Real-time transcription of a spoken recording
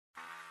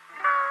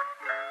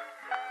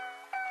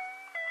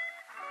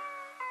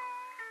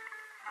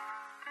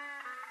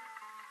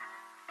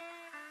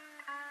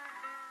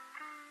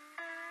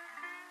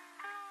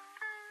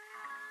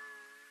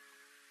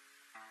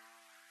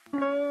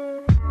Howdy,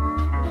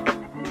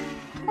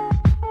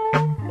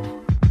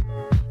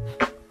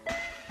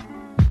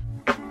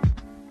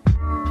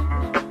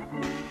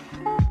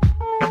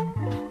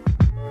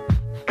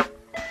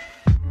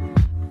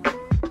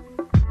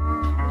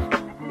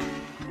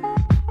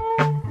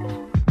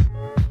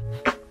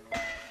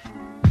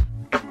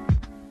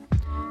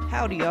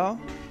 y'all.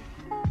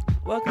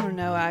 Welcome to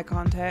No Eye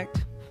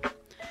Contact,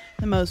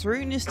 the most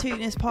rootinest,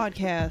 tootinest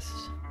podcast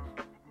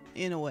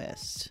in the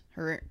West,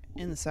 or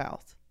in the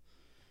South.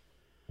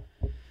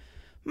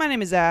 My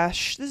name is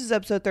Ash. This is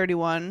episode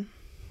 31.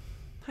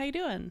 How you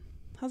doing?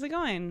 How's it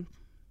going?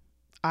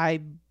 I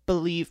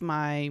believe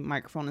my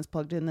microphone is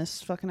plugged in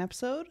this fucking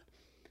episode.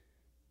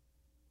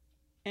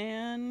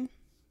 And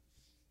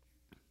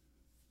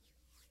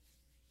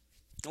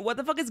what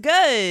the fuck is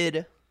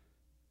good?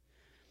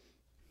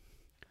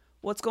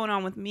 What's going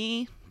on with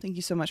me? Thank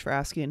you so much for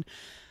asking.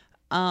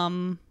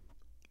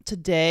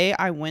 Today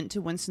I went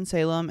to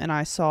Winston-Salem and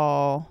I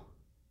saw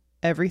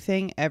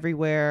Everything,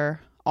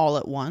 Everywhere, All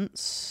at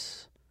Once.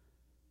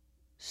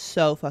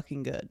 So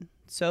fucking good.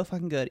 So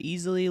fucking good.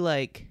 Easily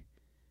like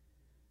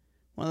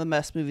one of the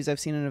best movies I've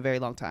seen in a very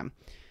long time.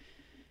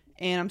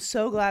 And I'm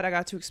so glad I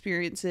got to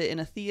experience it in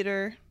a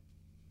theater.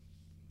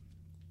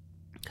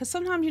 Because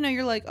sometimes, you know,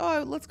 you're like,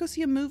 oh, let's go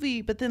see a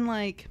movie. But then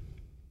like,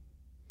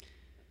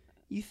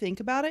 you think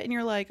about it and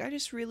you're like,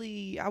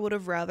 I would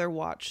have rather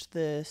watched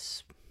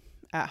this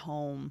at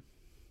home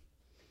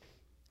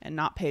and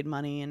not paid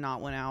money and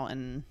not went out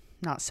and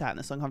not sat in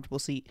this uncomfortable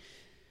seat.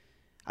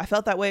 I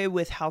felt that way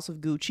with House of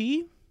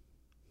Gucci.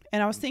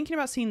 And I was thinking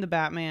about seeing the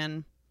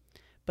Batman,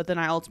 but then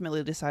I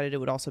ultimately decided it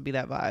would also be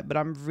that vibe. But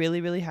I'm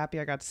really, really happy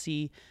I got to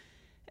see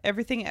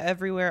Everything,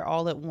 Everywhere,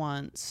 All at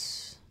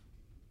Once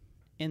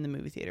in the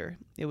movie theater.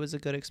 It was a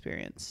good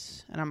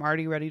experience. And I'm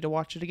already ready to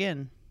watch it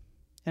again.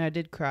 And I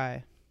did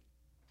cry.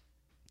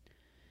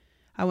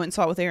 I went and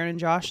saw it with Aaron and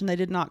Josh, and they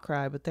did not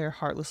cry, but they're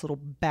heartless little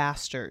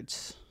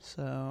bastards.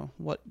 So,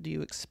 what do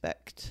you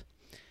expect?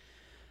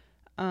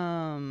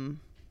 Dude,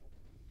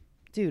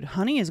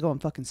 Honey is going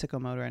fucking sicko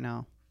mode right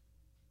now.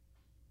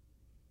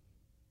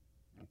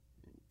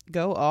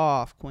 Go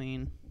off,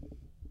 queen.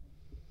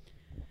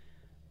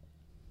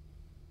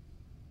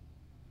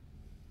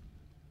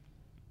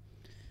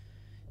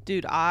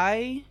 Dude,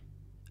 I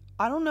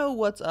don't know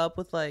what's up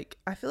with, like,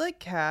 I feel like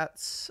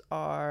cats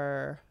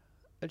are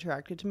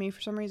attracted to me for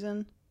some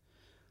reason.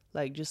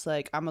 Like, just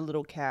like I'm a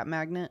little cat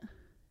magnet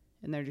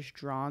and they're just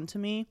drawn to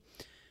me.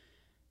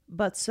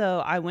 But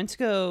so I'm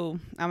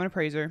an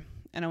appraiser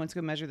and I went to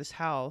go measure this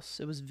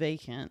house. It was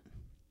vacant.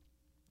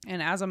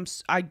 And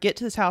as I get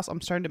to this house,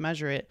 I'm starting to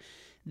measure it.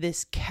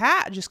 This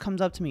cat just comes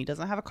up to me,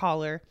 doesn't have a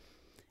collar.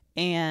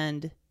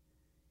 And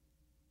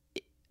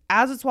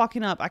as it's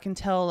walking up, I can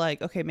tell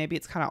like, okay, maybe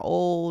it's kind of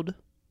old.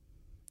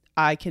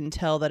 I can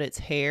tell that its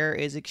hair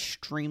is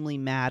extremely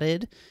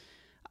matted.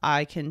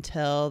 I can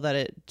tell that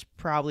it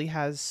probably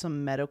has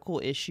some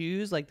medical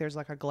issues. Like there's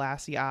like a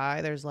glassy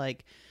eye. There's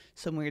like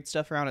some weird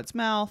stuff around its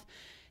mouth.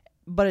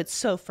 But it's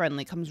so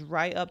friendly. It comes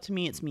right up to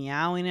me. It's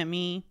meowing at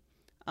me.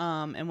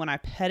 And when I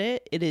pet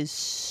it, it is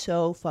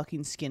so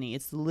fucking skinny.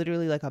 It's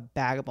literally like a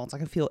bag of bones. I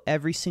can feel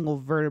every single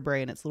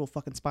vertebrae in its little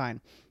fucking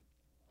spine.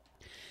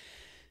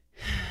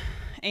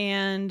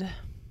 And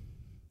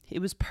it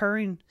was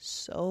purring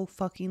so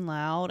fucking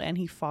loud. And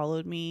he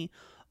followed me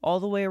all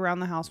the way around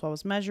the house while I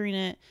was measuring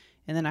it.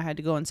 And then I had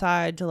to go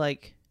inside to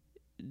like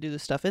do the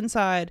stuff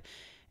inside.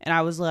 And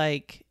I was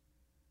like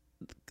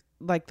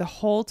the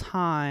whole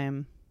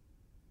time,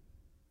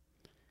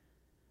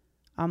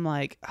 I'm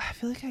like, I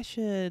feel like I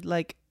should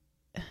like,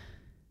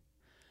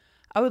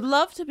 I would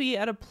love to be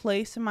at a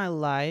place in my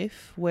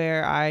life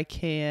where I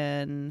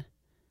can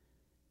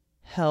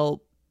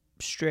help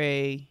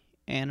stray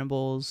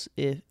animals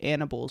if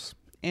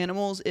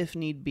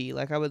need be.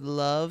 Like I would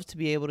love to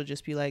be able to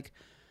just be like,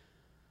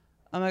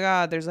 oh my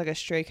God, there's like a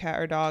stray cat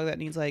or dog that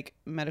needs like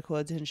medical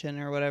attention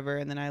or whatever.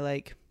 And then I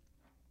like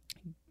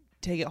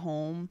take it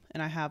home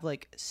and I have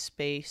like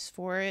space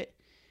for it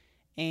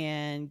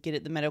and get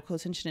it the medical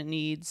attention it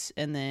needs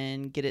and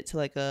then get it to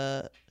like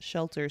a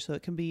shelter so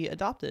it can be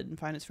adopted and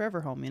find its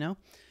forever home, you know?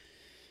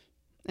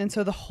 And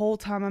so the whole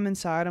time I'm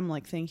inside, I'm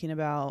like thinking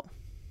about,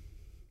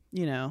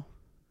 you know,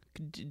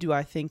 do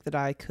I think that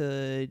I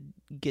could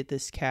get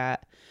this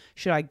cat?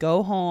 Should I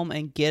go home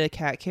and get a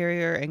cat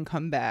carrier and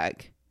come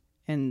back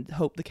and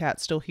hope the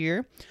cat's still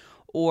here?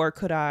 Or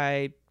could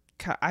I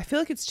feel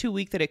like it's too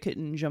weak that it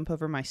couldn't jump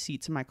over my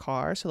seats in my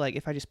car. So like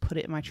if I just put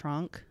it in my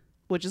trunk,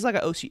 which is like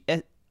a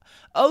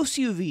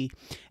SUV,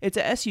 it's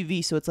a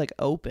SUV. So it's like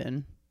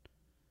open.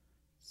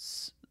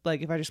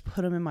 Like if I just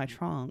put them in my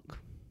trunk,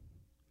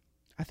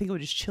 I think it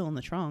would just chill in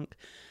the trunk.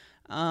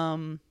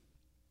 And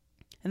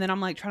then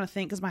I'm like trying to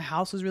think, cause my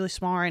house is really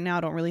small right now.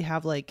 I don't really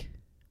have like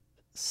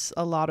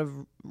a lot of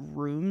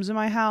rooms in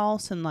my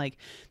house, and like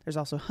there's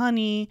also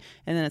Honey,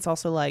 and then it's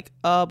also like,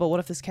 but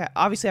what if this cat,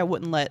 obviously I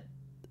wouldn't let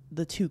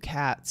the two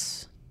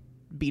cats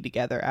be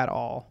together at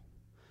all.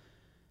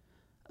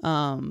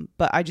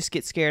 But I just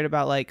get scared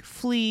about like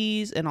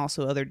fleas and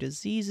also other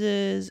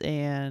diseases,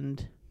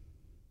 and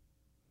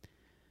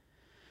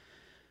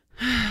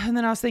And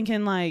then I was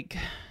thinking, like,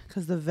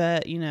 because the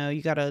vet, you know,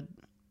 you got to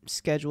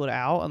schedule it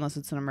out unless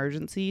it's an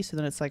emergency. So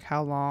then it's like,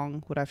 how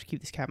long would I have to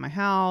keep this cat in my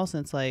house?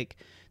 And it's like,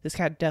 this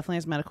cat definitely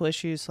has medical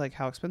issues. So like,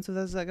 how expensive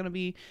is that going to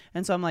be?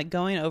 And so I'm like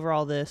going over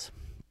all this,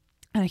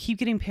 and I keep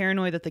getting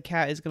paranoid that the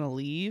cat is going to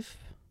leave.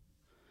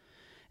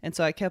 And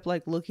so I kept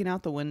like looking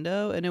out the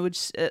window, and it would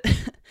just,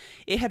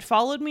 it had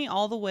followed me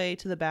all the way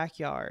to the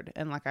backyard,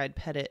 and like I'd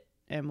pet it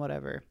and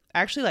whatever.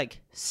 I actually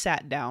like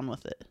sat down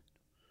with it.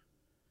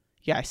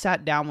 Yeah, I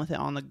sat down with it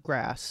on the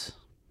grass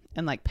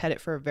and like pet it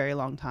for a very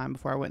long time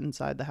before I went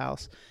inside the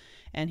house.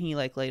 And he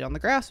like laid on the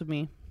grass with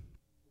me.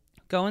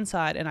 Go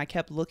inside, and I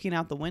kept looking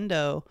out the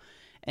window,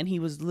 and he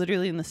was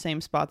literally in the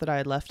same spot that I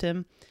had left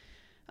him.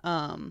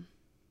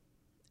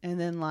 And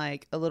then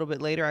like a little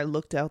bit later, I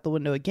looked out the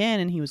window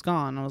again, and he was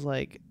gone. I was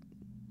like,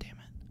 damn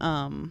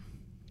it.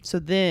 So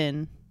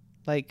then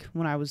like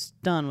when I was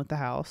done with the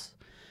house,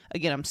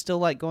 again, I'm still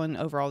like going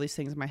over all these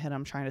things in my head.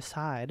 I'm trying to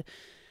decide.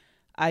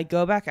 I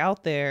go back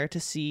out there to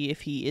see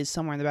if he is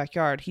somewhere in the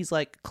backyard. He's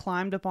like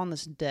climbed up on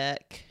this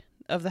deck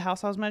of the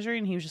house I was measuring,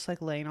 and he was just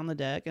like laying on the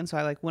deck. And so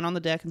I like went on the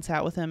deck and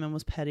sat with him and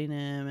was petting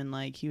him, and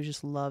like he was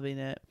just loving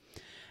it.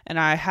 And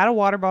I had a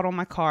water bottle in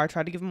my car. I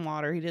tried to give him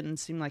water. He didn't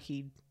seem like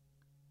he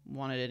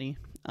wanted any.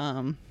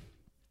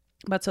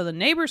 But so the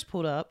neighbors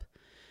pulled up,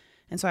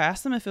 and so I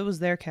asked them if it was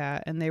their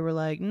cat, and they were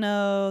like,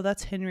 no,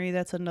 that's Henry.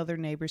 That's another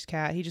neighbor's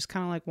cat. He just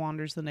kind of like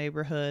wanders the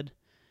neighborhood.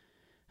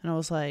 And I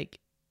was like,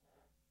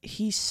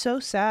 he's so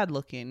sad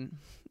looking.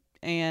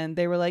 And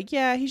they were like,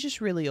 yeah, he's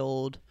just really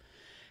old.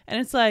 And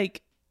it's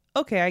like,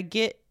 okay, I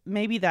get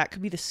maybe that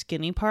could be the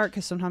skinny part,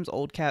 because sometimes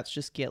old cats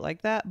just get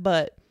like that.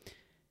 But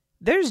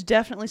there's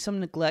definitely some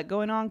neglect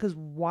going on, because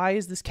why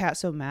is this cat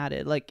so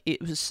matted? Like,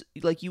 it was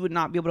like you would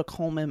not be able to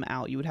comb him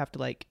out. You would have to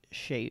like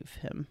shave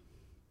him.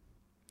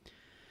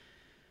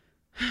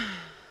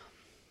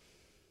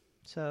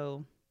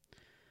 So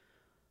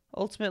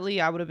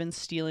ultimately, I would have been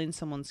stealing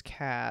someone's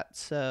cat.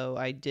 So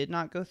I did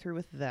not go through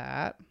with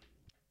that.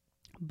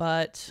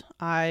 But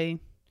I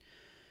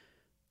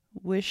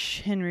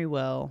wish Henry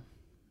well.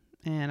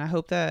 And I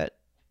hope that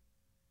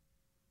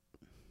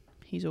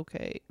he's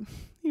okay.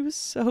 He was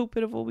so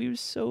pitiful. He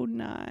was so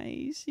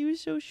nice. He was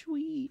so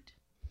sweet.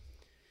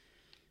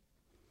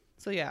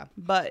 So yeah.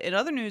 But in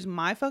other news,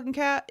 my fucking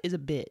cat is a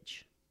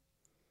bitch.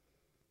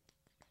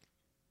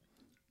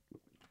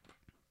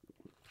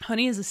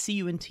 Honey is a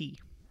C-U-N-T.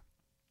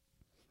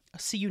 I'll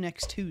see you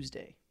next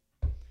Tuesday.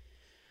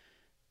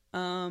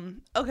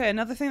 Okay,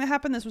 another thing that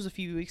happened, this was a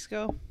few weeks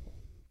ago.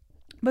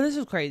 But this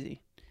was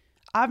crazy.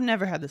 I've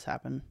never had this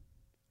happen.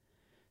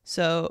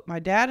 So my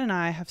dad and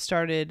I have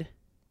started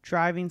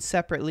driving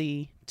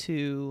separately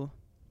to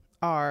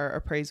our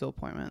appraisal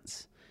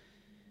appointments.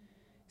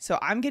 So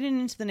I'm getting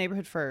into the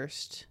neighborhood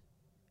first.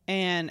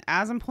 And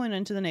as I'm pulling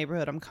into the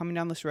neighborhood, I'm coming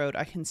down this road.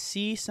 I can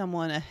see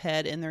someone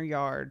ahead in their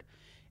yard,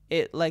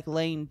 it like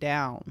laying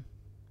down.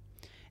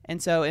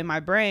 And so in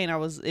my brain,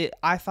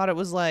 I thought it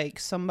was like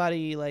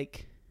somebody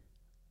like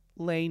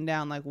laying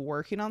down, like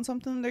working on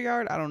something in their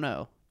yard. I don't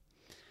know.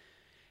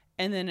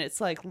 And then it's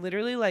like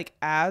literally like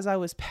as I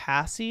was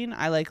passing,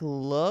 I like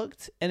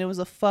looked, and it was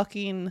a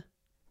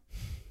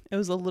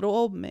little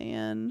old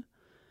man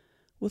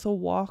with a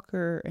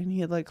walker, and he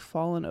had like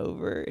fallen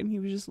over, and he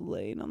was just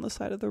laying on the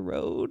side of the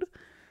road.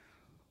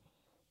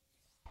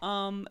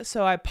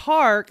 So I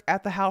park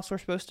at the house we're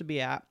supposed to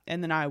be at,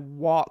 and then I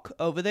walk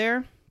over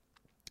there.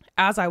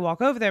 As I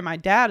walk over there, my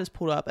dad is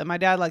pulled up, and my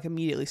dad like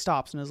immediately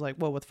stops and is like,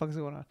 whoa, what the fuck is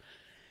going on?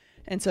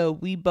 And so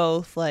we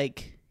both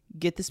like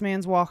get this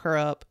man's walker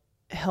up,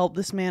 help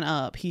this man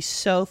up. He's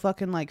so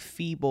fucking like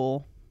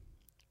feeble.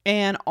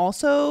 And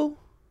also,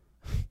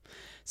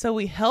 so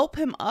we help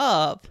him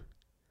up,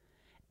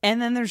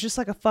 and then there's just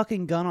like a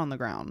fucking gun on the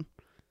ground.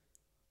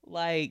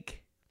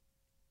 Like,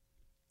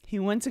 he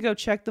went to go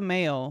check the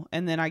mail,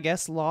 and then I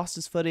guess lost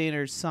his footing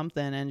or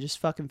something, and just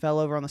fucking fell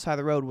over on the side of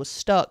the road, was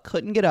stuck,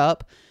 couldn't get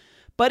up.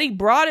 But he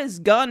brought his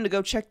gun to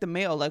go check the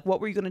mail. Like,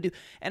 what were you going to do?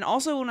 And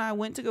also, when I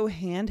went to go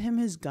hand him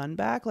his gun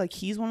back, like,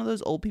 he's one of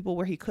those old people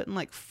where he couldn't,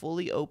 like,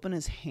 fully open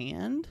his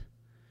hand.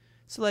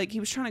 So, like, he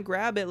was trying to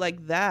grab it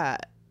like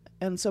that.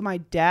 And so my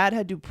dad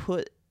had to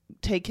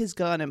take his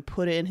gun and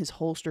put it in his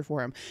holster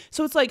for him.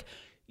 So it's like,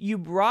 you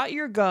brought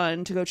your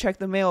gun to go check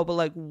the mail, but,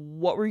 like,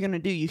 what were you going to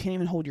do? You can't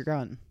even hold your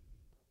gun.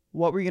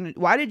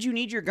 Why did you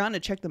need your gun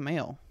to check the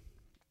mail?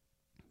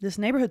 This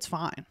neighborhood's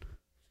fine.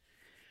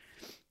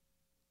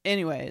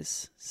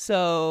 Anyways,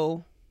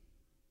 so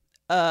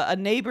a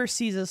neighbor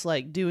sees us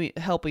like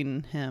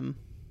helping him,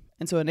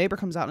 and so a neighbor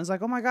comes out and is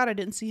like, "Oh my God, I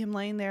didn't see him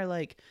laying there,"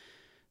 like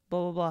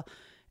blah blah blah.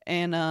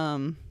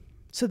 And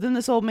so then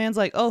this old man's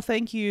like, "Oh,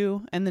 thank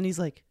you," and then he's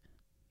like,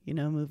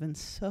 moving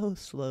so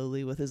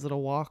slowly with his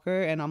little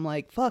walker, and I'm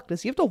like, "Fuck,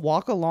 does he have to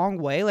walk a long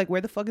way? Like, where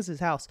the fuck is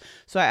his house?"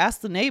 So I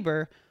asked the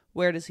neighbor,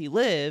 "Where does he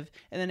live?"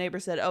 And the neighbor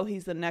said, "Oh,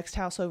 he's the next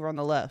house over on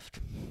the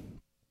left."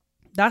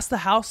 That's the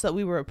house that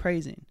we were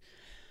appraising.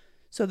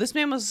 So this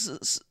man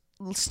was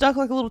stuck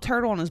like a little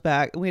turtle on his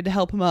back, and we had to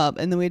help him up,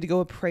 and then we had to go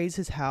appraise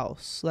his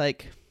house.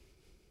 Like,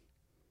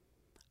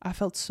 I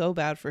felt so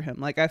bad for him.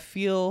 Like, I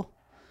feel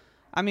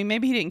I mean,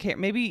 maybe he didn't care.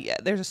 Maybe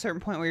there's a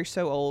certain point where you're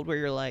so old where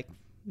you're like,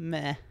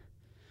 meh.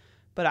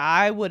 But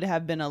I would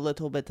have been a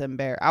little bit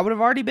embarrassed. I would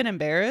have already been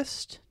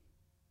embarrassed,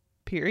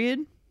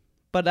 period.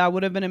 But I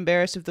would have been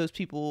embarrassed if those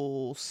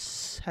people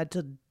had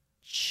to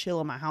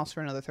chill in my house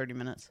for another 30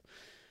 minutes.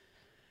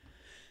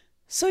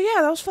 So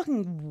yeah, that was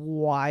fucking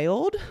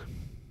wild.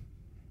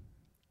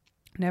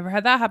 Never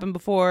had that happen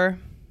before.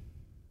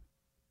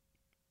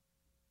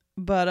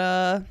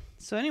 But,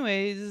 so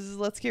anyways,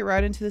 let's get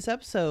right into this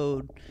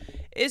episode.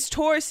 It's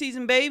Taurus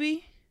season,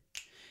 baby.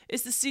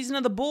 It's the season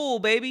of the bull,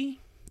 baby.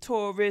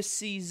 Taurus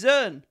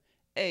season.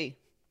 Hey,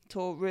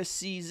 Taurus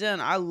season.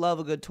 I love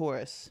a good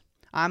Taurus.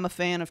 I'm a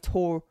fan of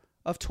Tauri.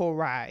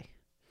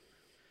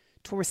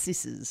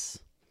 Tauruses.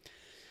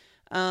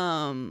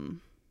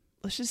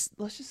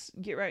 Let's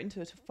just get right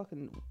into it.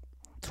 Fucking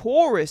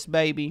Taurus,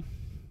 baby.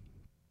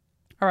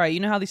 All right, you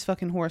know how these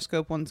fucking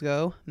horoscope ones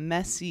go?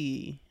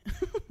 Messy.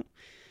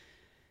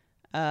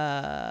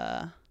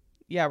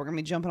 Yeah, we're gonna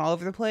be jumping all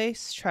over the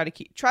place. Try to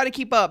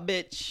keep up,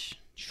 bitch.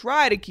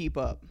 Try to keep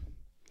up.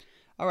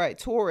 All right,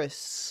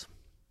 Taurus,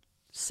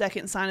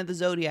 second sign of the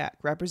zodiac,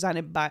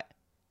 represented by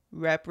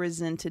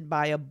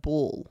a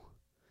bull.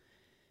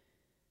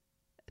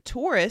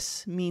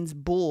 Taurus means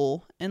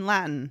bull in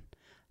Latin.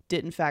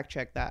 Didn't fact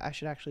check that. I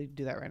should actually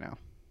do that right now.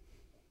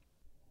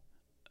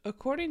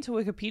 According to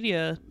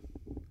Wikipedia,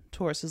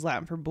 Taurus is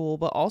Latin for bull,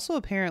 but also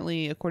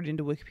apparently, according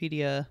to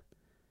Wikipedia,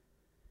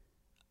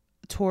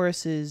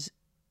 Taurus is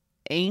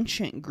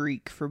ancient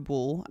Greek for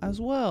bull as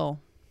well.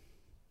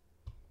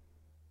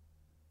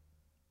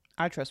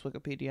 I trust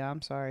Wikipedia.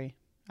 I'm sorry.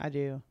 I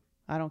do.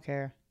 I don't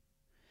care.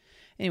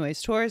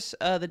 Anyways, Taurus,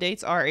 the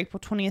dates are April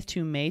 20th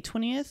to May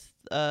 20th.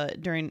 I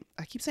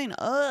keep saying,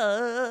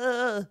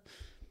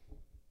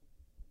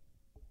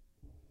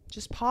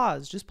 Just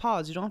pause. You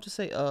don't have to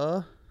say,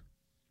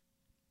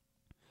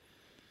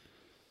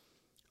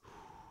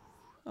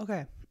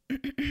 Okay.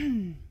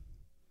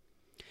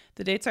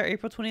 The dates are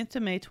April 20th to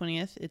May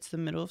 20th. It's the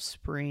middle of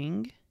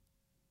spring.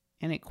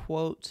 And it,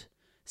 quote,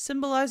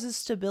 symbolizes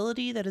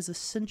stability that is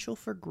essential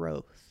for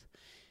growth.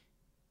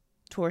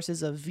 Taurus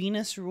is a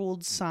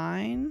Venus-ruled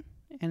sign.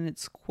 And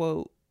it's,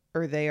 quote,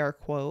 or they are,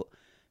 quote,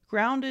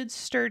 grounded,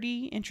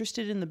 sturdy,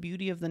 interested in the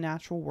beauty of the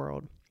natural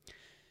world.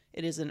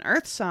 It is an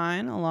earth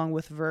sign along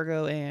with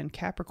Virgo and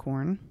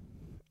Capricorn.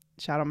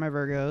 Shout out my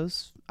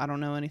Virgos. I don't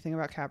know anything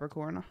about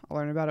Capricorn. I'll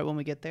learn about it when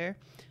we get there.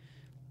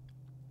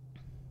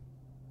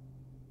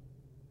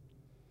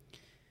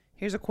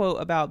 Here's a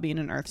quote about being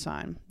an earth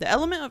sign. The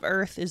element of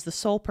earth is the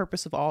sole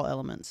purpose of all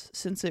elements,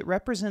 since it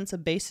represents a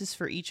basis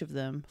for each of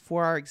them,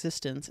 for our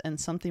existence, and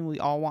something we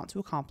all want to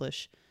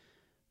accomplish.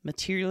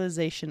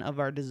 Materialization of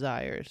our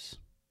desires.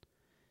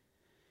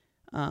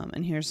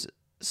 And here's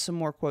some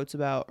more quotes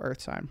about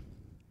earth sign.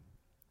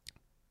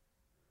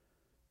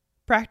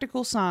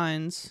 Practical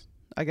signs,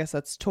 I guess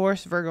that's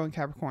Taurus, Virgo, and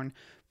Capricorn.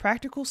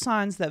 Practical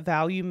signs that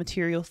value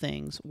material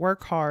things,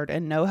 work hard,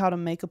 and know how to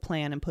make a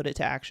plan and put it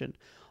to action.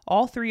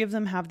 All three of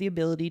them have the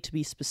ability to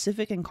be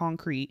specific and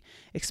concrete,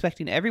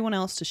 expecting everyone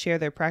else to share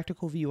their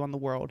practical view on the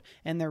world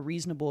and their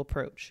reasonable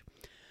approach.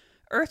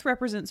 Earth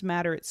represents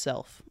matter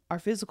itself, our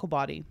physical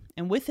body,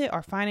 and with it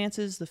our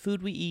finances, the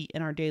food we eat,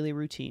 and our daily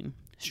routine.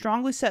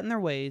 Strongly set in their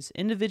ways,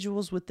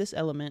 individuals with this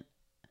element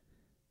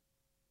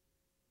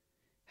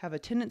have a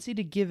tendency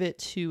to give it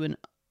to an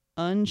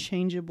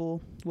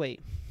unchangeable...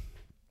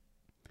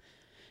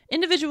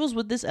 Individuals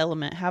with this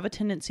element have a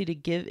tendency to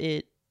give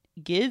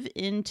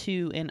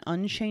into an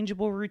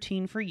unchangeable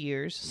routine for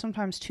years,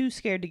 sometimes too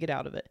scared to get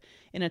out of it.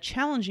 In a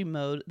challenging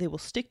mode, they will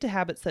stick to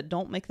habits that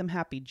don't make them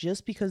happy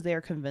just because they are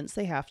convinced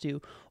they have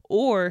to,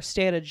 or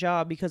stay at a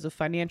job because of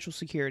financial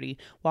security,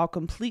 while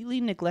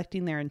completely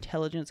neglecting their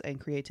intelligence and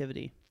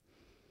creativity.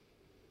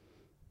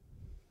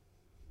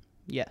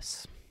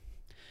 Yes.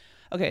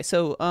 Okay,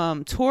 so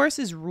Taurus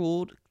is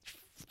ruled...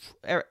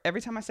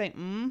 Every time I say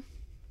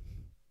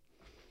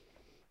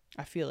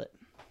I feel it.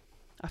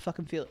 I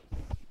fucking feel it.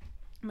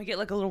 I'm gonna get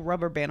like a little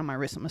rubber band on my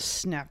wrist. I'm gonna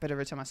snap it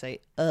every time I say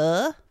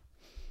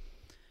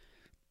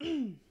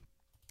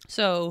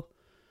So,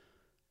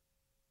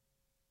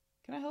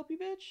 can I help you,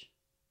 bitch?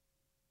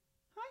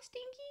 Hi,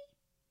 Stinky.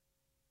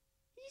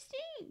 You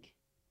stink.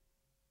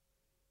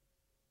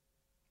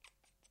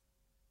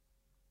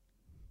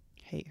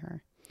 Hate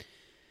her.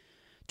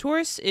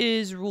 Taurus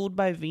is ruled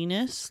by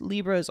Venus.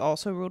 Libra is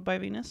also ruled by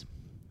Venus.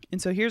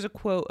 And so here's a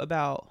quote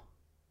about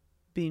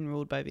being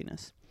ruled by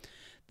Venus.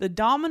 The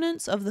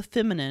dominance of the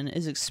feminine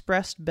is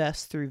expressed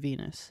best through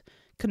Venus,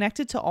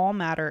 connected to all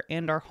matter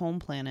and our home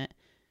planet.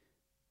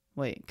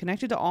 It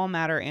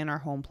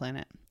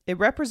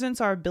represents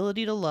our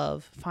ability to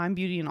love, find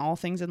beauty in all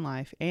things in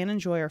life, and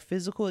enjoy our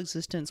physical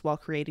existence while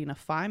creating a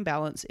fine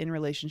balance in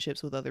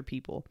relationships with other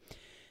people.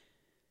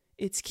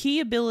 Its key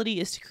ability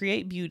is to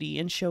create beauty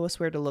and show us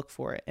where to look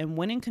for it. And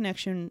when in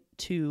connection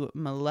to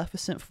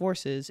maleficent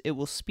forces, it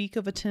will speak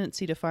of a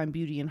tendency to find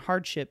beauty in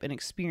hardship and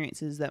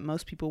experiences that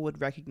most people would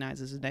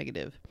recognize as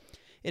negative.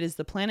 It is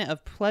the planet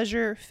of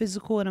pleasure,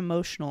 physical and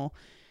emotional,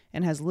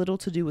 and has little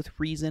to do with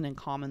reason and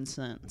common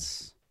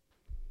sense.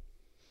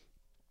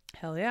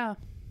 Hell yeah.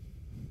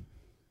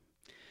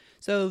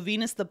 So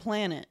Venus, the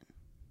planet,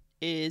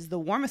 is the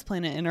warmest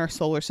planet in our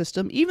solar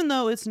system, even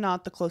though it's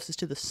not the closest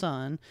to the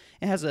sun.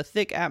 It has a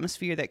thick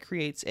atmosphere that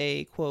creates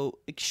a, quote,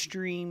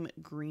 extreme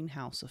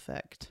greenhouse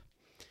effect.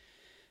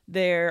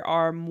 There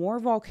are more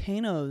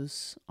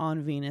volcanoes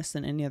on Venus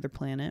than any other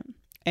planet,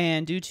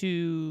 and due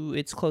to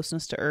its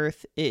closeness to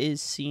Earth, it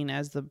is seen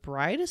as the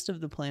brightest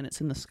of the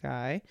planets in the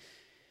sky.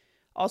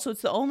 Also,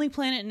 it's the only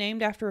planet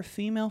named after a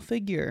female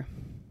figure.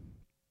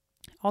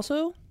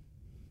 Also,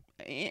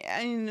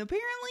 and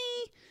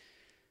apparently,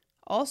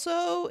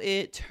 also,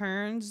 it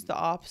turns the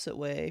opposite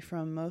way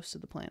from most of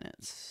the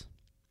planets.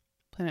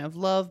 Planet of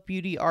love,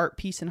 beauty, art,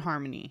 peace, and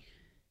harmony.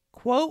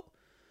 Quote,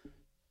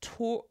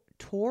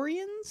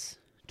 Taurians?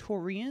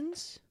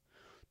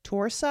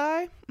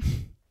 Taurusi?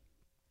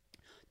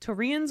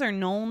 Taurians are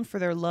known for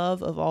their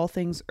love of all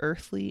things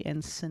earthly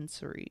and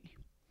sensory.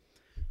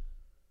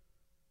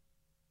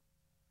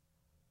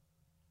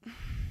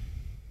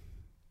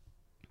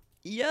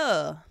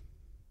 Yeah.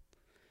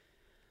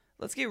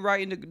 Let's get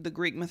right into the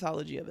Greek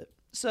mythology of it.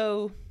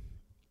 So,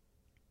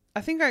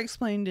 I think I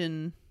explained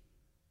in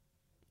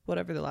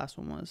whatever the last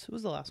one was. It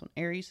was the last one,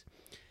 Aries.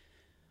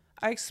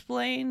 I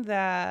explained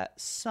that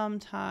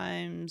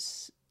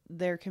sometimes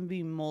there can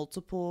be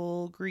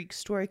multiple Greek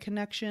story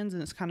connections,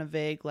 and it's kind of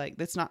vague. Like,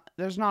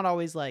 there's not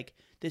always like,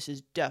 this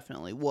is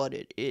definitely what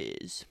it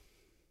is.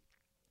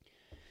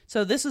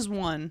 So this is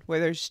one where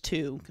there's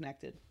two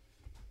connected.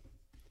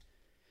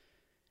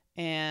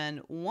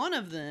 And one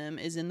of them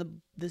is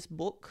in this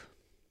book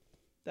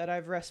that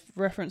I've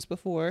referenced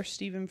before,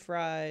 Stephen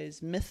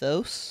Fry's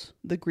Mythos,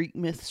 the Greek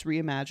Myths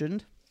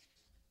Reimagined.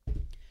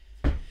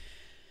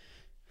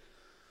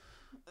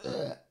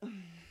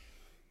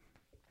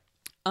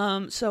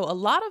 So a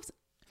lot of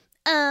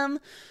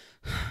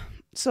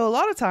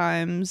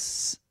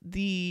times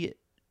the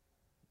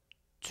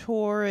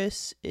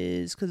Taurus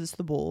is, because it's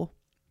the bull,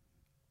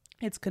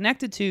 it's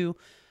connected to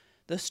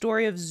the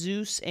story of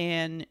Zeus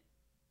and,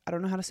 I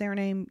don't know how to say her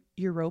name,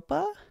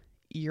 Europa.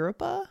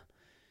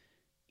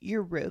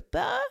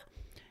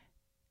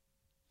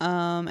 And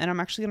I'm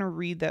actually going to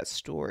read that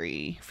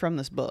story from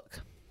this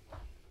book.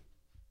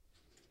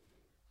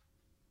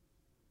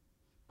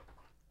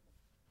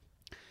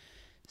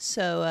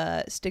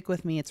 So stick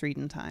with me, it's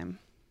reading time.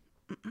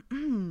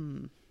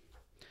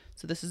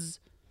 So this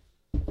is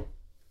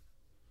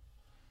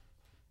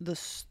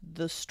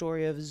the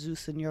story of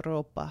Zeus and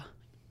Europa.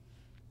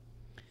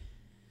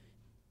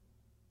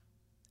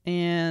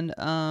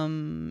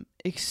 And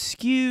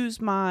excuse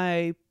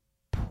my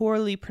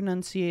poorly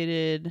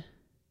pronunciated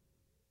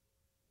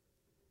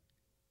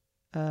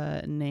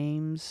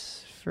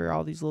names for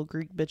all these little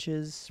Greek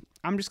bitches.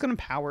 I'm just gonna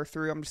power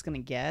through. I'm just gonna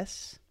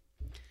guess.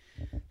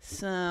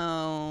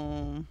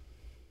 So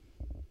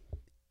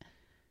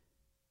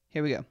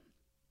here we go.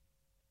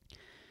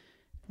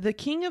 The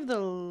king of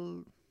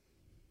the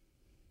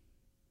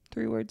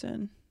 3 words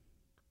in.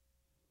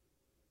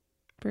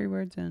 3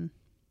 words in.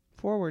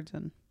 4 words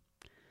in.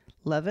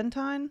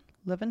 Levantine?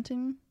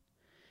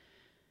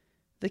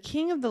 The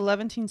king of the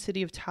Levantine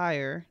city of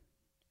Tyre,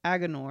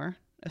 Agenor,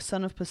 a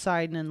son of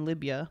Poseidon and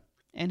Libya,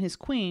 and his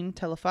queen,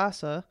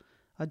 Telephassa,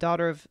 a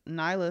daughter of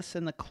Nilus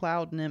and the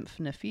cloud nymph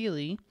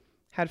Nephele,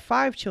 had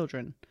 5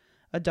 children,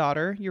 a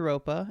daughter,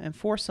 Europa, and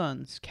 4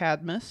 sons,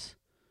 Cadmus,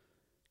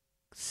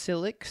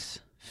 Cilix,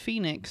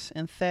 Phoenix,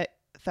 and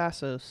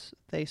Thasos.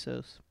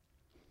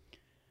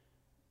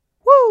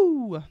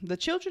 Woo! The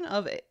children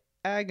of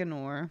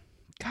Agenor.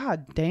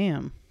 God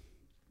damn.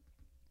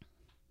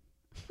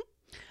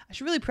 I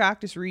should really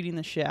practice reading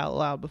this shit out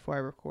loud before I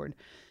record.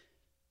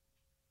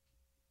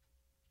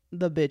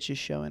 The bitch is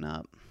showing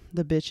up.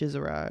 The bitch has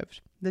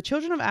arrived. The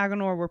children of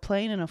Agenor were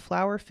playing in a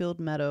flower-filled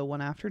meadow one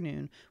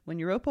afternoon when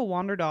Europa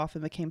wandered off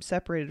and became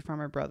separated from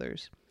her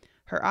brothers.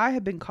 Her eye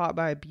had been caught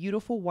by a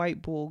beautiful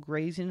white bull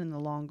grazing in the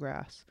long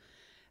grass.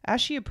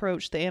 As she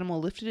approached, the animal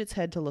lifted its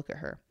head to look at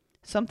her.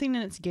 Something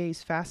in its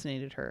gaze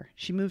fascinated her.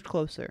 She moved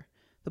closer.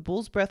 The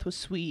bull's breath was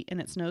sweet and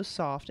its nose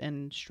soft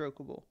and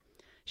strokable.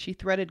 She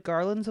threaded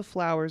garlands of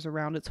flowers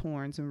around its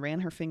horns and ran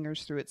her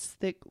fingers through its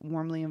thick,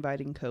 warmly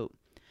inviting coat.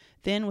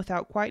 Then,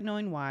 without quite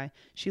knowing why,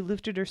 she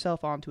lifted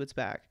herself onto its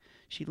back.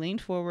 She leaned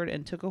forward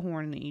and took a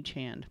horn in each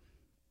hand.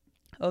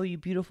 "Oh, you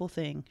beautiful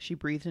thing," she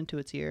breathed into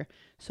its ear,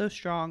 "so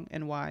strong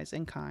and wise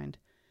and kind."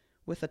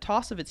 With a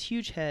toss of its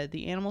huge head,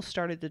 the animal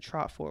started to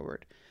trot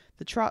forward.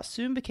 The trot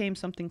soon became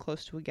something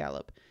close to a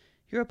gallop.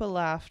 Europa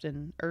laughed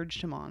and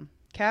urged him on.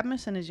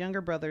 Cadmus and his younger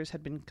brothers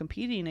had been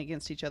competing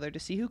against each other to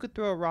see who could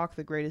throw a rock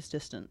the greatest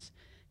distance.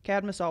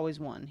 Cadmus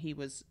always won. He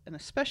was an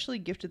especially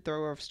gifted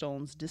thrower of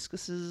stones,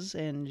 discuses,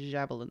 and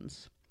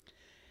javelins.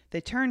 They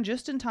turned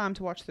just in time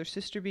to watch their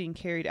sister being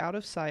carried out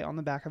of sight on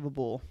the back of a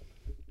bull.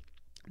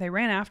 They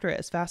ran after it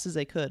as fast as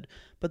they could,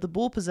 but the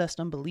bull possessed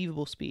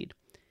unbelievable speed.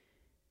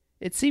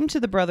 It seemed to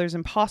the brothers,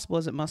 impossible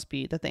as it must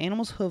be, that the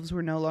animal's hooves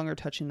were no longer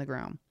touching the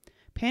ground.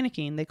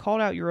 Panicking, they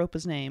called out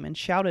Europa's name and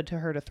shouted to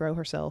her to throw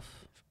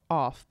herself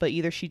off, but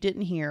either she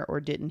didn't hear or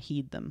didn't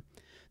heed them.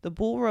 The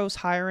bull rose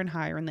higher and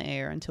higher in the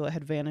air until it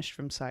had vanished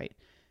from sight.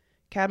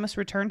 Cadmus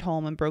returned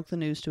home and broke the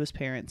news to his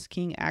parents,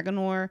 King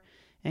Agenor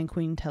and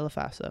Queen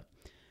Telephassa.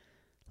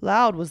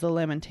 Loud was the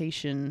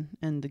lamentation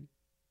and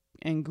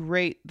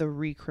great the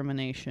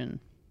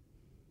recrimination.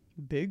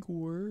 Big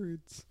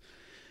words.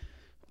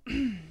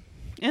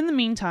 In the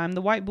meantime,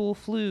 the white bull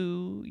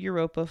flew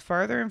Europa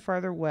farther and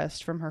farther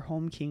west from her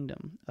home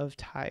kingdom of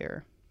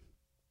Tyre,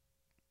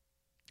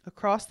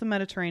 across the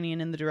Mediterranean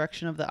in the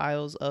direction of the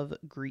Isles of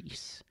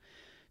Greece.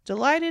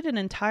 Delighted and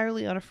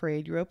entirely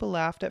unafraid, Europa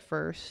laughed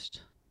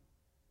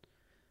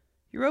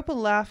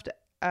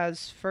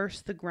as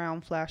first the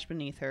ground flashed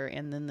beneath her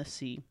and then the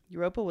sea.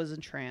 Europa was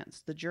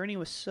entranced. The journey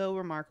was so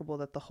remarkable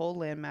that the whole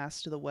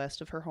landmass to the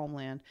west of her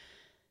homeland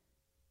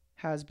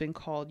has been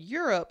called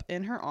Europe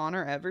in her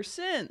honor ever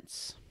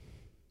since.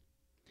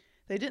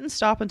 They didn't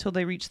stop until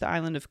they reached the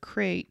island of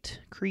Crete,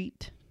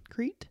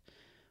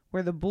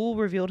 where the bull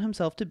revealed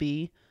himself to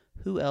be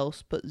who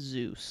else but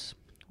Zeus.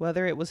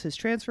 Whether it was his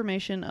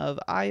transformation of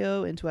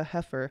Io into a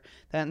heifer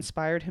that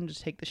inspired him to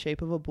take the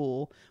shape of a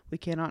bull, we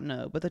cannot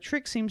know, but the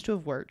trick seems to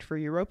have worked, for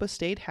Europa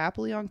stayed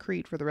happily on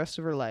Crete for the rest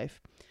of her life.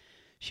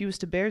 She was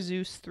to bear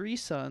Zeus 3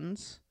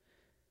 sons.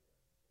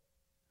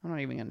 I'm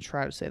not even going to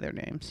try to say their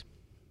names.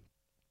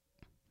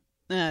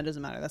 It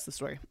doesn't matter. That's the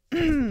story.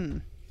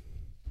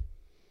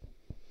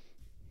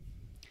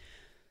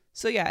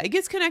 So yeah, it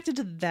gets connected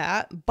to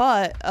that,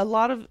 but a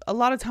lot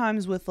of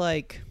times with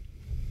like,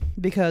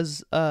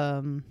 because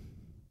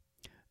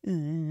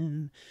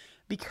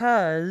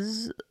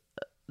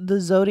the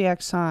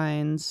zodiac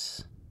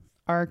signs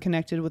are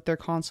connected with their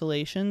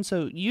constellation.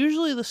 So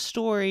usually the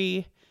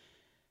story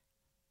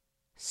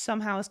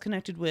somehow is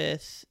connected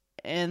with,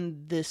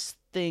 and this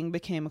thing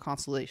became a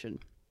constellation.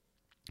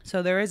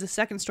 So there is a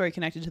second story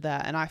connected to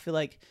that, and I feel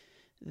like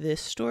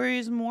this story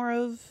is more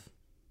of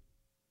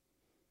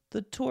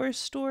the Taurus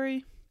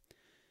story.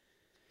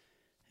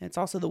 It's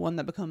also the one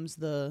that becomes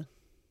the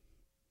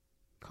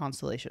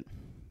constellation.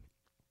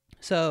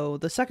 So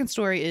the second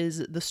story is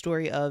the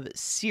story of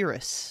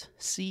Ceres,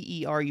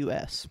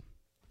 Cerus.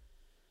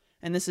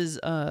 And this is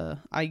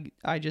I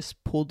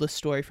just pulled the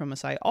story from a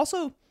site.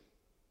 Also,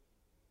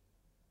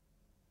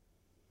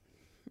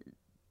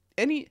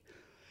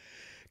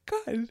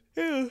 God,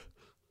 yeah.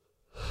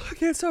 I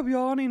can't stop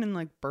yawning and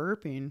like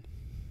burping.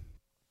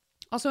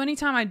 Also,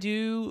 anytime I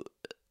do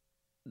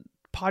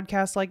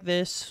podcasts like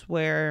this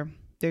where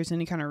there's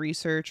any kind of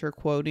research or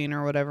quoting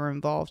or whatever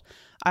involved,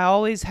 I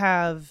always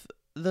have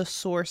the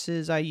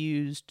sources I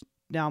used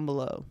down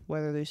below,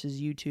 whether this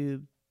is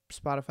YouTube,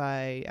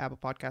 Spotify, Apple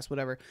Podcasts,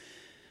 whatever.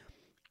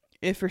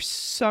 If for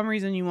some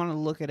reason you want to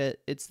look at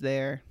it, it's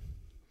there.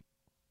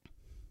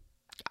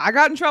 I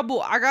got in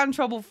trouble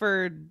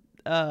for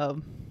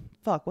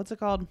what's it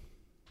called?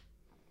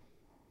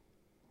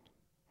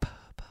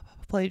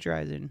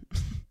 Plagiarizing.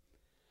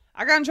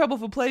 I got in trouble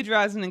for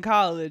plagiarizing in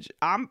college.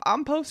 I'm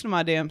posting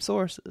my damn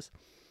sources.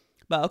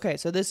 But okay,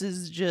 so this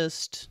is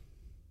just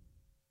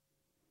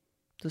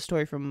the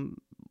story from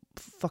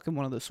fucking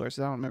one of those sources.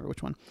 I don't remember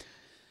which one.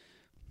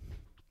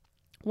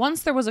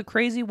 Once there was a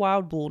crazy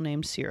wild bull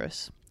named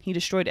Ceres. He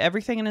destroyed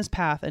everything in his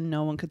path and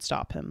no one could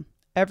stop him.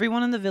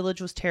 Everyone in the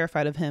village was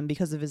terrified of him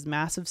because of his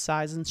massive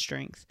size and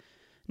strength.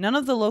 None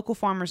of the local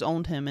farmers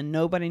owned him and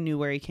nobody knew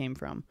where he came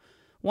from.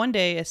 One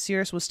day, as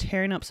Ceres was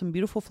tearing up some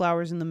beautiful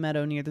flowers in the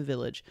meadow near the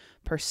village,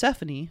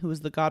 Persephone, who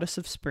was the goddess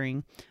of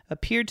spring,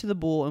 appeared to the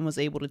bull and was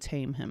able to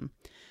tame him.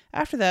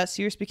 After that,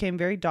 Ceres became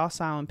very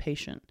docile and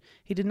patient.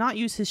 He did not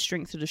use his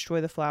strength to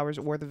destroy the flowers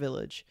or the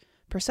village.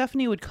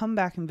 Persephone would come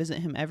back and visit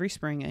him every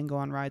spring and go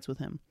on rides with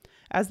him.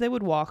 As they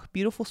would walk,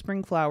 beautiful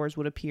spring flowers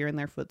would appear in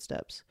their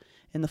footsteps.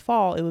 In the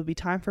fall, it would be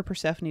time for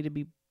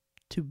Persephone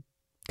to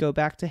go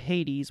back to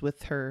Hades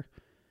with her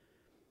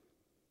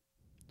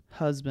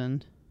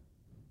husband.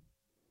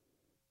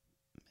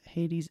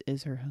 Hades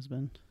is her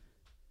husband.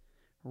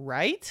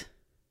 Right?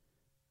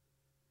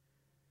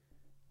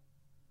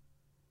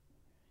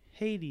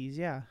 Hades,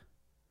 yeah.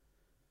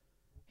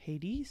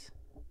 Hades?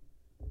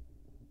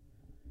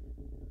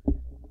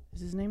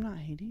 Is his name not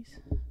Hades?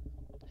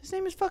 His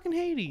name is fucking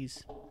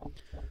Hades.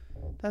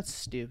 That's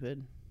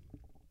stupid.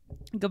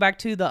 Go back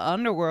to the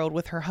underworld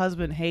with her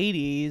husband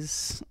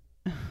Hades.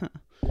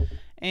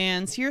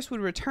 And Ceres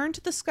would return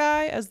to the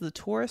sky as the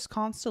Taurus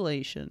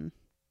constellation.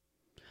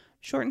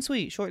 Short and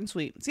sweet, short and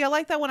sweet. See, I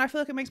like that one. I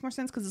feel like it makes more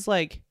sense because it's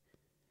like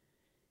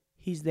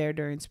he's there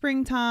during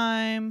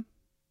springtime.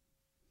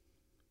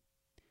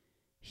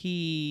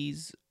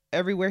 He's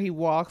everywhere he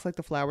walks, like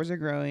the flowers are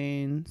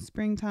growing,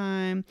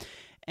 springtime.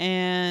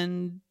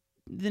 And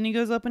then he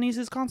goes up and he's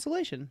his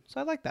constellation. So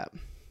I like that.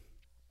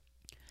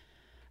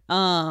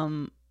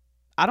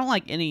 I don't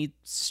like any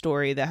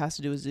story that has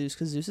to do with Zeus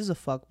because Zeus is a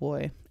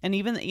fuckboy. And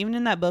even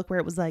in that book where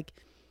it was like,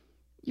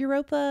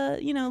 Europa,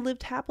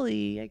 lived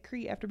happily at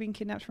Crete after being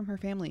kidnapped from her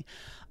family.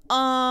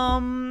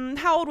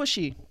 How old was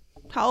she?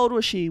 How old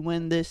was she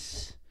when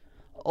this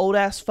old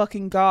ass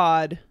fucking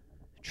god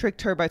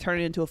tricked her by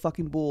turning into a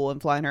fucking bull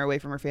and flying her away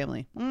from her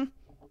family?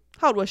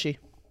 How old was she?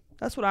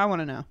 That's what I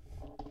want to know.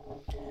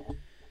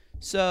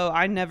 So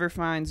I never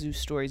find Zeus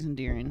stories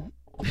endearing.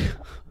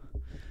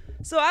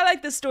 So I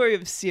like the story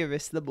of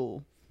Cirrus the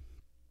bull.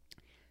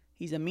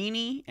 He's a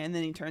meanie, and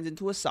then he turns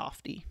into a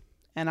softie.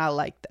 And I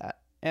like that.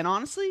 And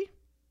honestly,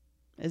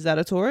 is that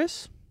a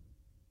Taurus?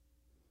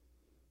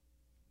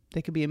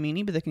 They could be a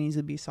meanie, but they can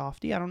easily be a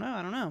softie. I don't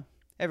know.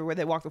 Everywhere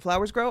they walk, the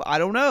flowers grow. I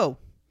don't know.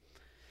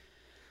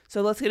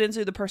 So let's get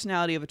into the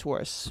personality of a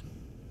Taurus.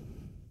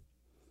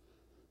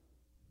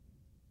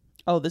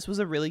 Oh, this was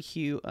a really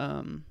cute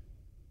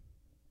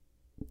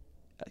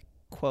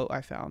quote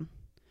I found.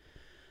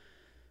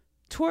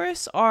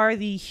 Taurus are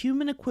the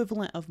human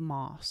equivalent of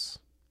moss,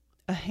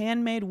 a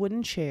handmade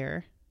wooden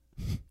chair.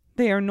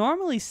 They are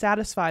normally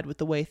satisfied with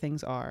the way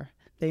things are.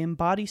 They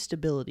embody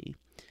stability,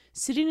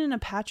 sitting in a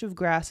patch of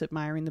grass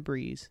admiring the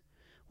breeze.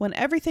 When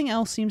everything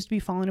else seems to be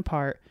falling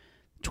apart,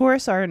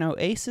 Taurus are an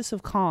oasis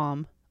of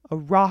calm, a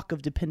rock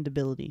of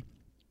dependability.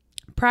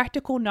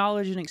 Practical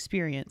knowledge and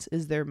experience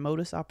is their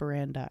modus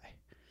operandi.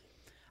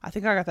 I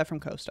think I got that from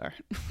CoStar.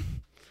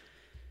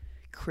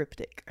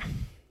 Cryptic.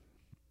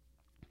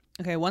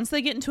 Okay, once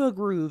they get into a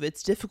groove,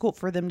 it's difficult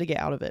for them to get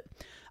out of it.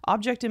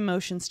 Object in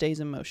motion stays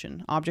in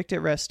motion. Object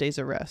at rest stays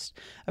at rest.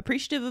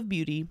 Appreciative of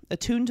beauty,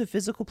 attuned to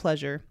physical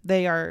pleasure,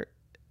 they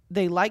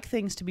like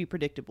things to be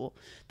predictable.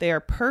 They are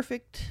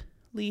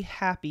perfectly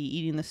happy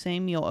eating the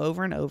same meal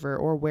over and over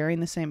or wearing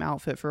the same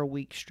outfit for a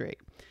week straight.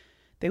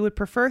 They would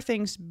prefer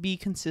things be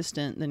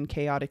consistent than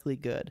chaotically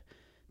good.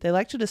 They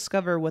like to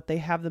discover what they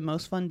have the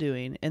most fun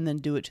doing and then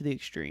do it to the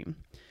extreme.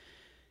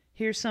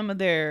 Here's some of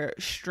their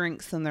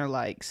strengths and their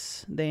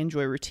likes. They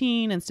enjoy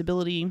routine and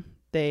stability.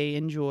 They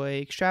enjoy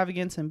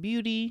extravagance and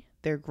beauty.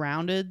 They're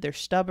grounded. They're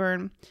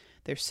stubborn.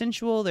 They're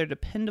sensual. They're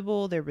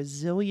dependable. They're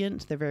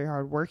resilient. They're very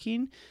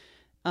hardworking.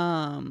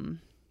 They're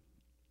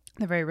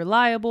very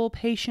reliable,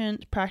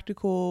 patient,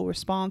 practical,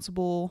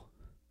 responsible,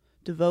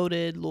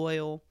 devoted,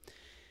 loyal.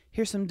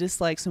 Here's some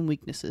dislikes and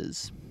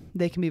weaknesses.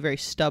 They can be very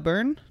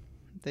stubborn.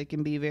 They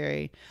can be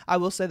very... I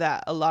will say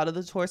that a lot of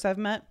the Taurus I've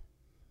met,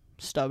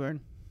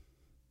 stubborn.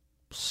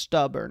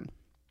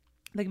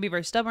 They can be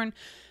very stubborn,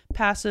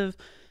 passive,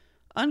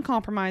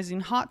 uncompromising,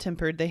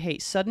 hot-tempered. They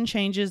hate sudden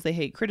changes. They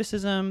hate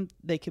criticism.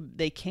 They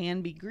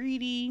can be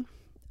greedy.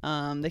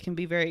 They can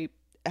be very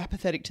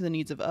apathetic to the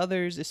needs of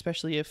others,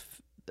 especially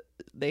if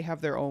they have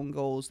their own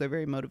goals they're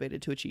very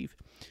motivated to achieve.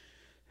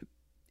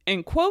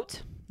 And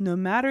quote, no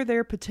matter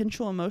their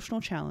potential emotional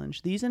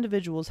challenge, these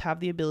individuals have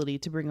the ability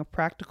to bring a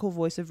practical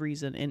voice of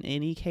reason in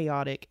any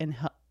chaotic and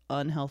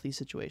unhealthy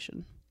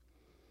situation.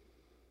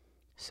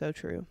 So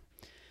true.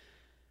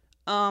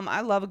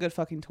 I love a good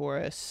fucking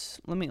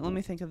Taurus. Let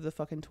me think of the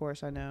fucking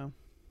Taurus I know.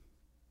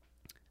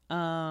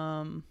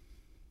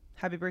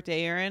 Happy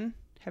birthday, Aaron.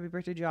 Happy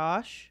birthday,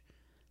 Josh.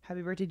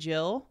 Happy birthday,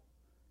 Jill.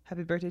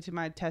 Happy birthday to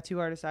my tattoo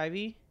artist,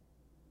 Ivy.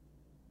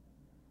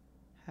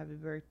 Happy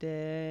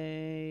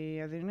birthday.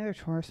 Are there any other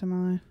Taurus in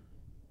my life?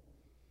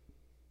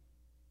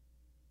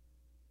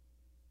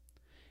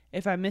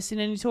 If I'm missing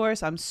any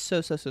Taurus, I'm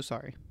so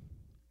sorry.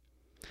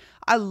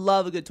 I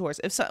love a good Taurus.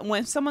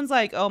 When someone's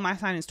like, oh, my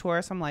sign is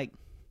Taurus, I'm like,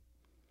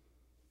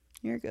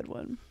 you're a good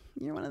one.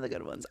 You're one of the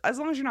good ones. As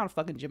long as you're not a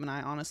fucking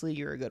Gemini, honestly,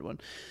 you're a good one.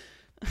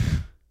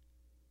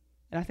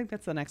 And I think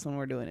that's the next one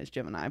we're doing is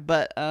Gemini.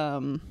 But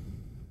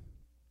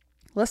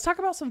let's talk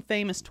about some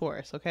famous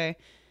Taurus, okay?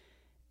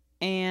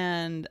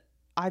 And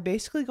I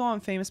basically go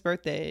on famous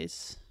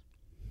birthdays,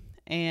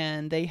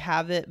 and they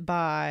have it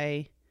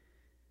by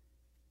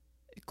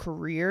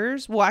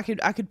careers. Well, I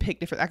could pick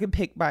different. I could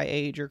pick by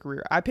age or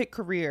career. I pick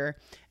career,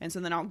 and so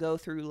then I'll go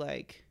through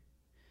like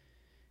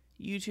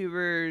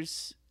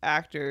YouTubers,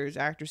 actors,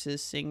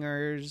 actresses,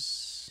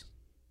 singers,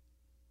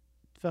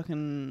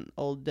 fucking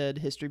old dead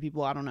history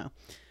people. I don't know.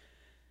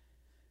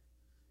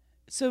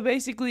 So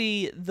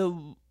basically,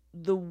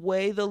 the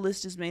way the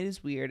list is made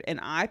is weird, and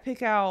I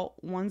pick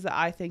out ones that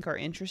I think are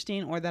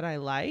interesting or that I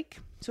like.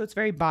 So it's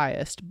very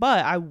biased,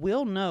 but I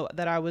will note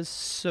that I was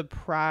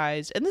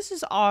surprised, and this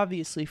is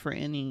obviously for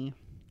any,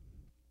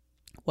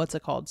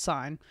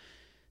 sign.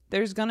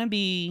 There's gonna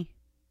be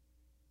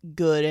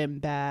good and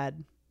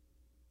bad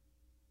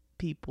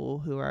people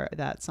who are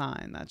that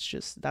sign.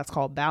 That's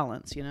called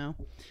balance, you know?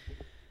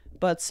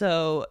 But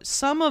so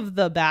some of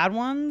the bad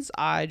ones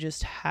I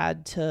just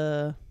had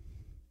to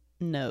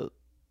note,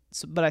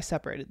 but I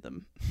separated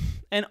them.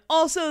 And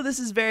also, this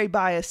is very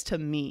biased to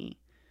me.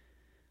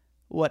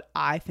 What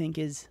I think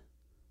is...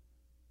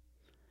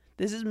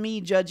 This is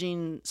me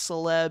judging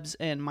celebs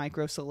and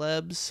micro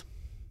celebs.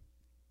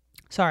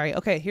 Sorry.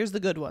 Okay, here's the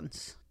good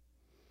ones.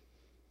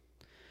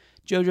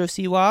 Jojo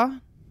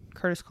Siwa,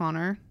 Curtis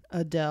Connor,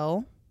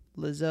 Adele,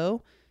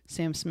 Lizzo,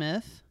 Sam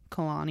Smith,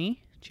 Kalani,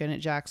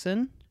 Janet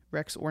Jackson,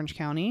 Rex Orange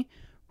County,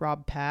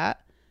 Rob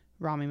Pat,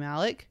 Rami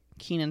Malek,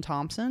 Kenan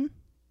Thompson,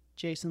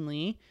 Jason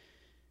Lee,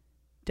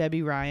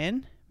 Debbie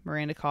Ryan,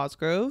 Miranda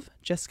Cosgrove,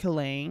 Jessica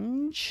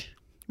Lange,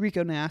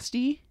 Rico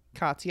Nasty,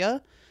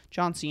 Katya,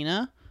 John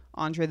Cena,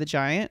 Andre the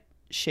Giant,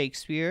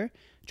 Shakespeare,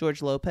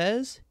 George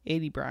Lopez,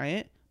 Adie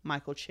Bryant,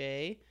 Michael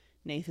Che,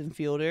 Nathan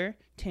Fielder,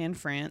 Tan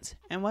France,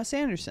 and Wes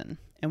Anderson.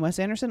 And Wes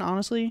Anderson,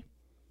 honestly,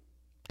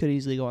 could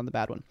easily go on the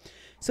bad one.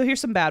 So here's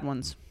some bad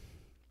ones.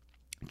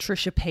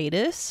 Trisha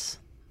Paytas,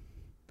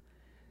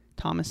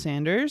 Thomas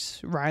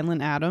Sanders,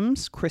 Rylan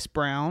Adams, Chris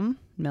Brown,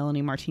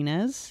 Melanie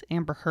Martinez,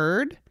 Amber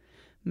Heard,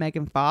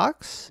 Megan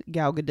Fox,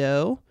 Gal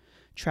Gadot,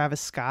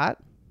 Travis Scott,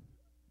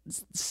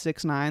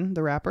 6ix9ine,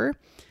 the rapper,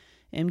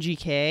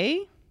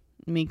 MGK,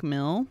 Meek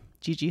Mill,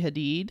 Gigi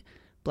Hadid,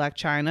 Black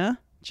China,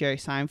 Jerry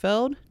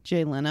Seinfeld,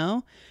 Jay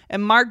Leno,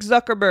 and Mark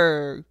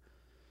Zuckerberg.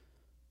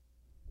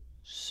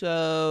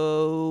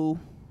 So,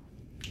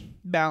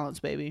 balance,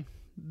 baby.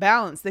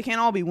 Balance. They can't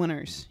all be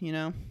winners, you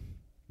know?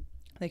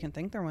 They can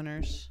think they're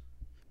winners,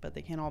 but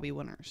they can't all be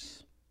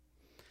winners.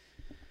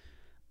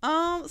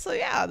 So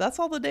yeah, that's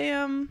all the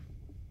damn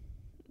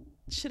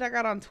shit I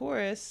got on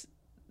Taurus.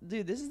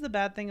 Dude, this is the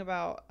bad thing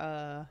about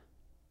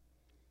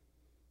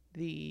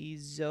the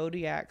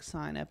zodiac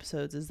sign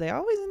episodes is they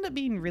always end up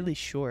being really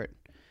short.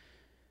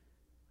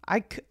 I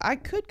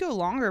could go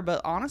longer, but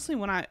honestly,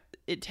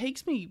 it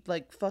takes me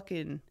like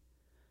fucking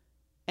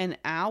an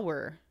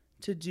hour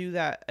to do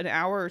that, an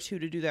hour or two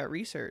to do that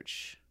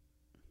research.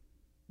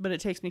 But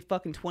it takes me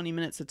fucking 20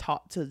 minutes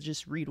to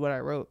just read what I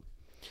wrote.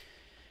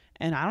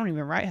 And I don't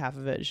even write half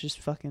of it. It's just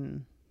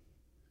fucking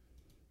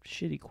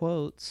shitty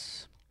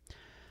quotes.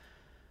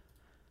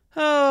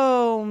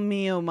 Oh,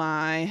 me, oh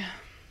my.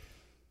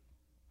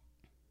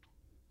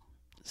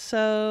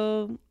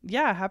 So,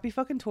 yeah, happy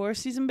fucking Taurus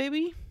season,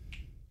 baby.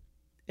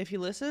 If you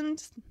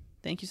listened,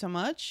 thank you so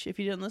much. If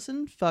you didn't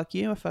listen, fuck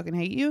you. I fucking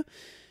hate you.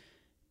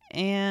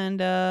 And,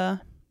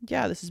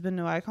 yeah, this has been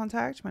No Eye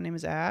Contact. My name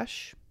is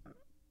Ash.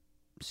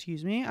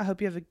 Excuse me. I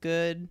hope you have a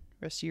good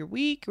rest of your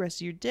week,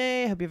 rest of your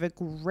day. I hope you have a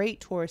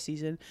great Taurus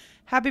season.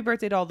 Happy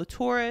birthday to all the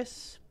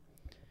Taurus.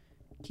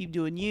 Keep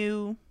doing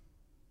you.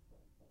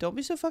 Don't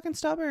be so fucking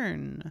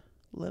stubborn.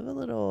 Live a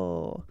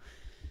little.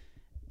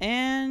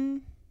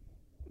 And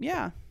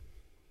yeah.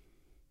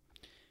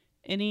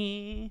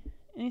 Anything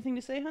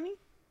to say, honey?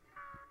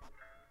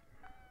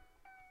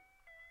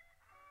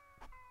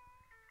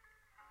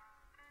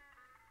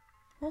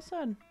 Well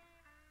said.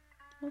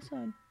 Well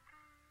said.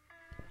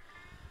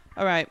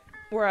 All right.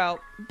 We're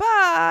out.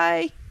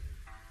 Bye.